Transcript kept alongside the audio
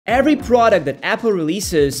Every product that Apple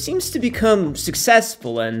releases seems to become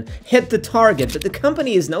successful and hit the target, but the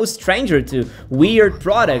company is no stranger to weird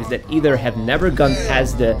products that either have never gone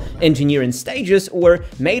past the engineering stages or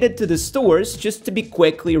made it to the stores just to be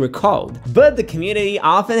quickly recalled. But the community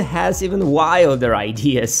often has even wilder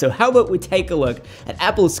ideas, so how about we take a look at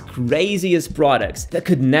Apple's craziest products that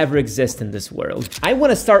could never exist in this world. I want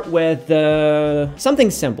to start with something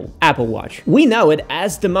simple, Apple Watch. We know it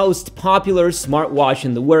as the most popular smartwatch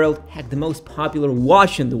in the world, heck, the most popular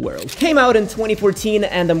watch in the world. Came out in 2014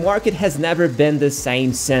 and the market has never been the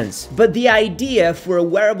same since. But the idea for a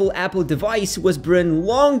wearable Apple device was brewing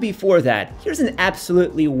long before that. Here's an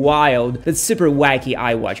absolutely wild but super wacky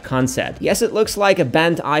iWatch concept. Yes, it looks like a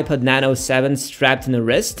bent iPod Nano 7 strapped in a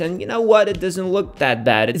wrist, and you know what, it doesn't look that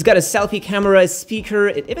bad. It's got a selfie camera, a speaker,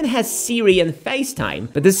 it even has Siri and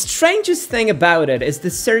FaceTime. But the strangest thing about it is the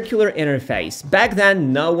circular interface. Back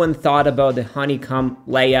then, no one thought about the honeycomb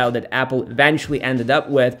layout that Apple eventually ended up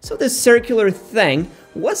with, so this circular thing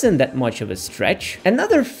wasn't that much of a stretch.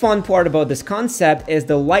 Another fun part about this concept is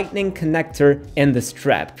the lightning connector in the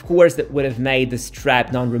strap. Of course, that would have made the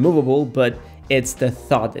strap non-removable, but it's the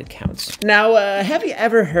thought that counts. Now, have you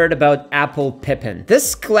ever heard about Apple Pippin?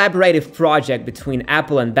 This collaborative project between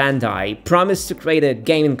Apple and Bandai promised to create a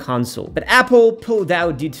gaming console, but Apple pulled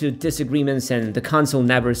out due to disagreements and the console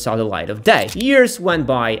never saw the light of day. Years went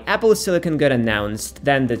by, Apple Silicon got announced,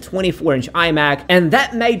 then the 24-inch iMac, and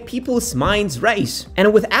that made people's minds race.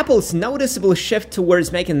 And with Apple's noticeable shift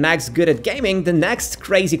towards making Macs good at gaming, the next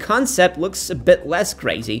crazy concept looks a bit less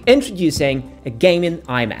crazy. Introducing a gaming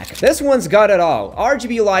iMac. This one's got it all.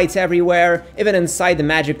 RGB lights everywhere, even inside the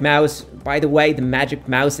Magic Mouse. By the way, the Magic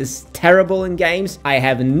Mouse is terrible in games. I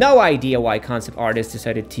have no idea why concept artists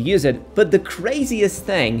decided to use it, but the craziest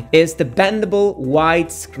thing is the bendable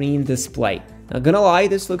widescreen display. Not gonna lie,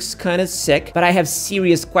 this looks kinda sick, but I have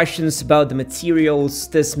serious questions about the materials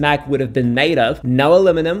this Mac would have been made of. No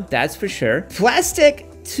aluminum, that's for sure. Plastic?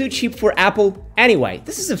 Too cheap for Apple. Anyway,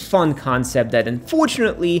 this is a fun concept that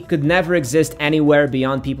unfortunately could never exist anywhere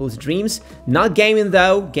beyond people's dreams. Not gaming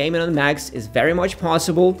though, gaming on Macs is very much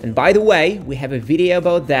possible. And by the way, we have a video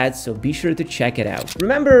about that, so be sure to check it out.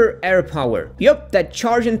 Remember AirPower? Yup, that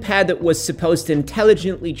charging pad that was supposed to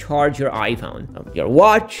intelligently charge your iPhone, your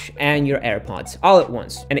watch, and your AirPods all at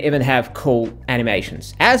once, and even have cool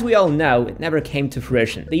animations. As we all know, it never came to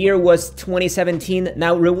fruition. The year was 2017.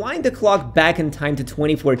 Now rewind the clock back in time to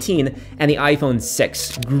 2014 and the iPhone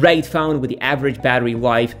 6. Great phone with the average battery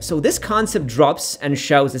life, so this concept drops and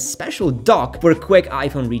shows a special dock for a quick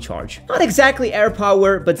iPhone recharge. Not exactly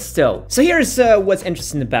AirPower, but still. So here's what's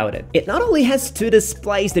interesting about it. It not only has two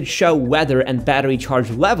displays that show weather and battery charge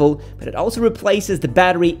level, but it also replaces the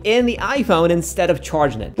battery in the iPhone instead of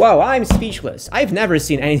charging it. Wow, I'm speechless. I've never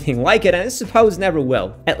seen anything like it, and I suppose never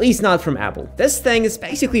will. At least not from Apple. This thing is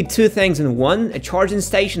basically two things in one, a charging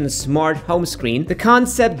station and a smart home screen. The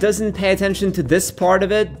concept doesn't pay attention to this part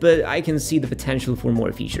of it, but I can see the potential for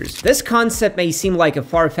more features. This concept may seem like a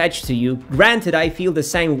far-fetched to you. Granted, I feel the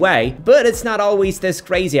same way, but it's not always this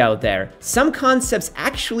crazy out there. Some concepts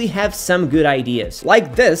actually have some good ideas,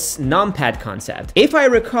 like this numpad concept. If I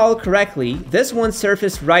recall correctly, this one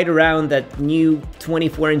surfaced right around that new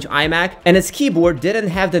 24-inch iMac, and its keyboard didn't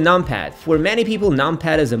have the numpad. For many people,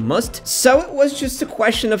 numpad is a must, so it was just a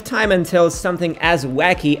question of time until something as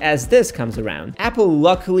wacky as this comes around. Apple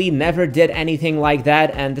luckily never did anything like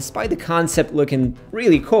that, and despite the concept looking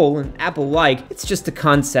really cool and Apple-like, it's just a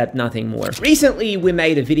concept, nothing more. Recently, we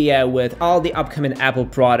made a video with all the upcoming Apple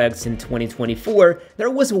products in 2024. There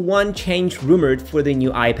was one change rumored for the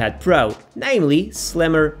new iPad Pro, namely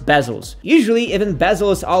slimmer bezels. Usually, even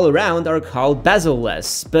bezels all around are called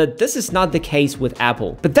bezel-less, but this is not the case with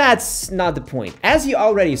Apple. But that's not the point. As you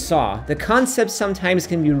already saw, the concept sometimes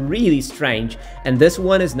can be really strange, and this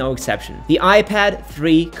one is no exception. The iPad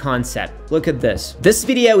 3 concept. Look at this. This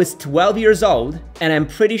video is 12 years old, and I'm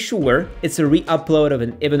pretty sure it's a re-upload of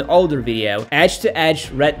an even older video,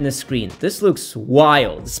 edge-to-edge retina screen. This looks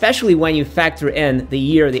wild, especially when you factor in the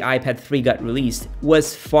year the iPad 3 got released.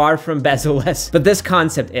 Was far from bezel-less, but this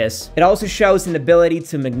concept is. It also shows an ability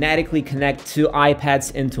to magnetically connect two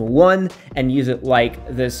iPads into one and use it like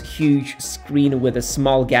this huge screen with a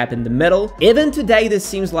small gap in the middle. Even today, this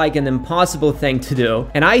seems like an impossible thing to do,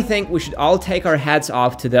 and I think we should all take our hats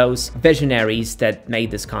off to those visionaries that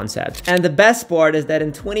made this concept. And the best part part is that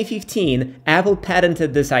in 2015, Apple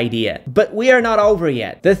patented this idea. But we are not over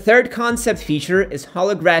yet. The third concept feature is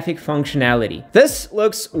holographic functionality. This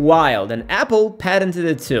looks wild, and Apple patented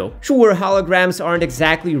it too. Sure, holograms aren't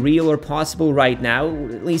exactly real or possible right now,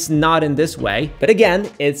 at least not in this way. But again,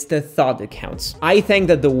 it's the thought that counts. I think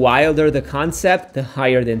that the wilder the concept, the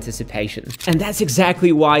higher the anticipation. And that's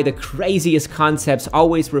exactly why the craziest concepts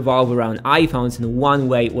always revolve around iPhones in one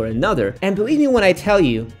way or another. And believe me when I tell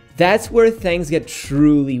you, that's where things get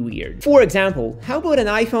truly weird. For example, how about an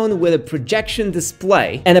iPhone with a projection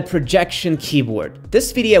display and a projection keyboard?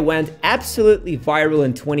 This video went absolutely viral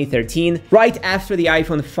in 2013. Right after the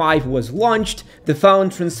iPhone 5 was launched, the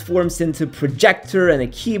phone transforms into a projector and a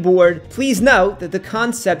keyboard. Please note that the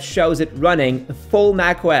concept shows it running a full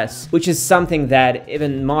macOS, which is something that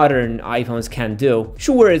even modern iPhones can do.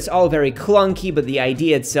 Sure, it's all very clunky, but the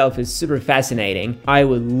idea itself is super fascinating. I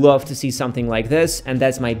would love to see something like this, and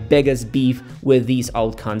that's my biggest beef with these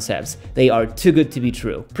old concepts. They are too good to be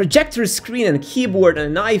true. Projector screen and keyboard on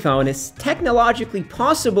an iPhone is technologically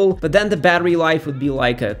possible, but then the battery life would be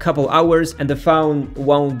like a couple hours and the phone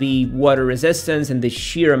won't be water resistant and the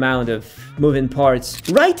sheer amount of moving parts.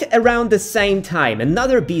 Right around the same time,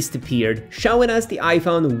 another beast appeared, showing us the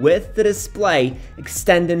iPhone with the display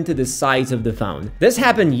extending to the size of the phone. This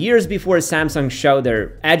happened years before Samsung showed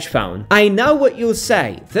their Edge phone. I know what you'll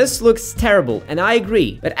say, this looks terrible, and I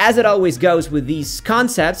agree, but as it always goes with these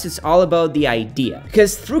concepts, it's all about the idea.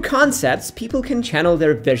 Because through concepts, people can channel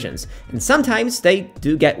their visions, and sometimes they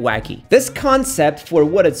do get wacky. This concept, for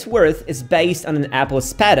what it's worth, is based on an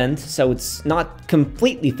Apple's patent, so it's not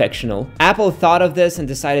completely fictional. Apple thought of this and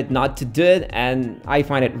decided not to do it, and I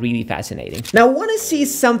find it really fascinating. Now, want to see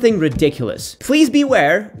something ridiculous? Please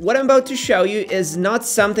beware, what I'm about to show you is not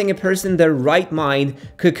something a person in their right mind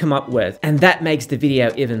could come up with, and that makes the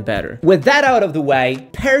video even better. With that out of the way,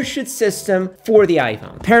 parachute system for the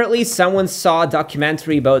iPhone. Apparently, someone saw a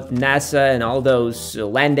documentary about NASA and all those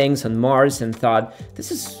landings on Mars and thought,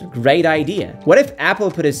 this is a great idea. What if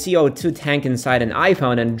Apple put a CO2 tank inside an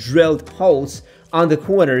iPhone and drilled holes on the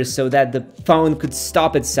corners so that the phone could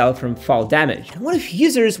stop itself from fall damage? And what if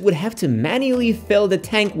users would have to manually fill the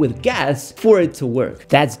tank with gas for it to work?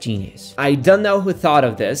 That's genius. I don't know who thought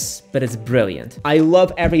of this, but it's brilliant. I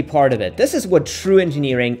love every part of it. This is what true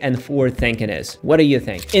engineering and forward thinking is. What do you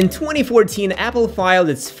think? In 2014, Apple filed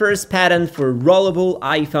its first patent for rollable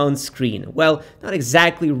iPhone screen. Well, not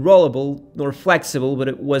exactly rollable nor flexible, but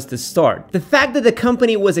it was the start. The fact that the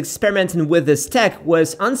company was experimenting with this tech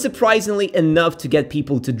was unsurprisingly enough to get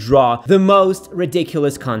people to draw the most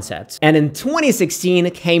ridiculous concepts. And in 2016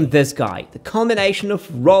 came this guy, the culmination of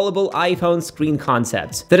rollable iPhone screen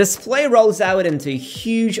concepts. The display rolls out into a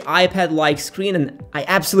huge iPad-like screen, and I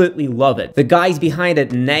absolutely love it. The guys behind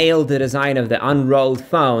it nailed the design of the unrolled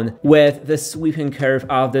phone with the sweeping curve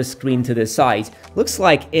of the screen to the side. Looks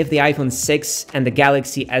like if the iPhone 6 and the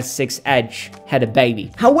Galaxy S6 Edge had a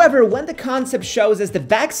baby. However, when the concept shows us the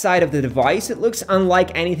backside of the device, it looks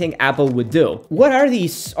unlike anything Apple would do. What are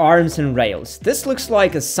these arms and rails? This looks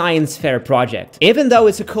like a science fair project. Even though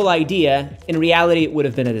it's a cool idea, in reality it would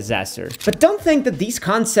have been a disaster. But don't think that these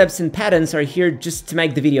concepts and patents are here just to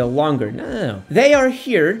make the video longer. No. They are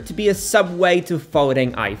here to be a subway to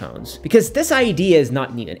folding iPhones. Because this idea is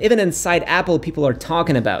not new. Even inside Apple, people are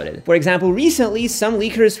talking about it. For example, recently, some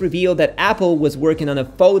leakers revealed that Apple was working on a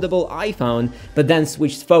foldable iPhone, but then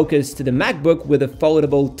switched focus to the MacBook with a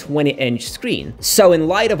foldable 20-inch screen. So in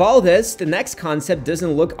light of all this, the next concept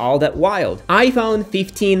doesn't look all that wild. iPhone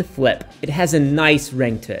 15 Flip. It has a nice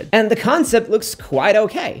ring to it. And the concept looks quite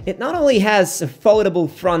okay. It not only has a foldable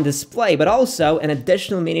front display, but also an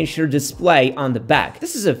additional miniature display on the back.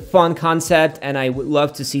 This is a fun concept, and I would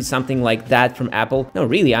love to see something like that from Apple. No,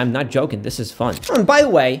 really, I'm not joking. This is fun. Oh, and by the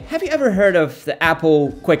way, have you ever heard of the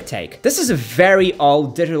Apple Quick Take? This is a very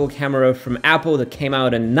old digital camera from Apple that came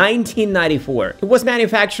out in 1994. It was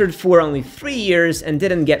manufactured for only 3 years and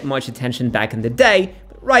didn't get much attention back in the day,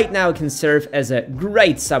 but right now it can serve as a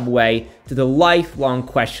great subway to the lifelong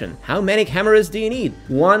question: how many cameras do you need?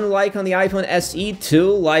 1 like on the iPhone SE,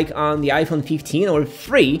 2 like on the iPhone 15, or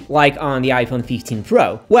 3 like on the iPhone 15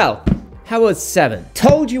 Pro? Well, how about 7?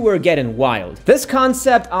 Told you we're getting wild. This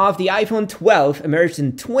concept of the iPhone 12 emerged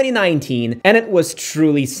in 2019, and it was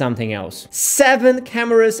truly something else. 7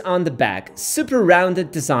 cameras on the back, super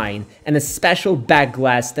rounded design, and a special back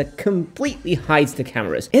glass that completely hides the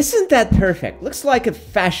cameras. Isn't that perfect? Looks like a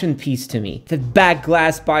fashion piece to me. The back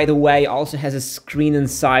glass, by the way, also has a screen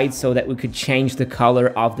inside so that we could change the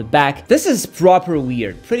color of the back. This is proper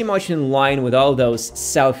weird, pretty much in line with all those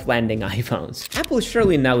self-landing iPhones. Apple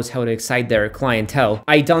surely knows how to excite inside their clientele.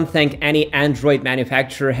 I don't think any Android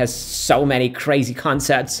manufacturer has so many crazy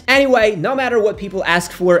concepts. Anyway, no matter what people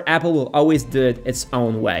ask for, Apple will always do it its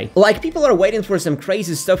own way. Like, people are waiting for some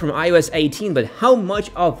crazy stuff from iOS 18, but how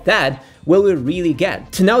much of that will we really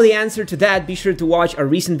get? To know the answer to that, be sure to watch our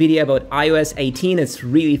recent video about iOS 18. It's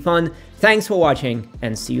really fun. Thanks for watching,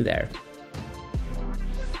 and see you there.